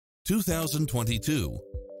2022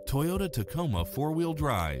 Toyota Tacoma 4-wheel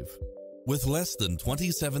drive. With less than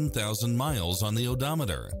 27,000 miles on the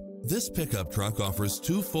odometer, this pickup truck offers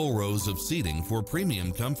 2 full rows of seating for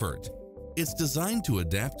premium comfort. It's designed to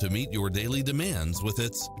adapt to meet your daily demands with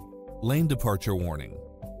its lane departure warning,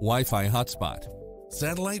 Wi-Fi hotspot,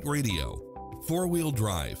 satellite radio, 4-wheel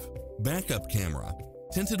drive, backup camera,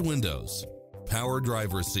 tinted windows, power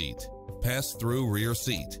driver seat, pass-through rear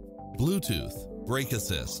seat, Bluetooth, brake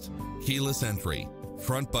assist, keyless entry,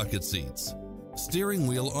 front bucket seats, steering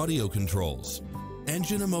wheel audio controls,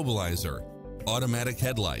 engine immobilizer, automatic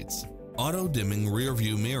headlights, auto-dimming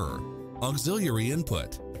rearview mirror, auxiliary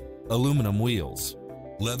input, aluminum wheels,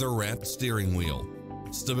 leather-wrapped steering wheel,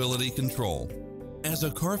 stability control. As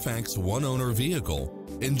a Carfax one-owner vehicle,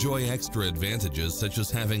 enjoy extra advantages such as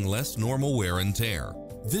having less normal wear and tear.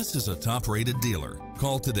 This is a top-rated dealer.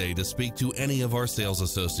 Call today to speak to any of our sales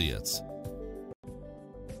associates.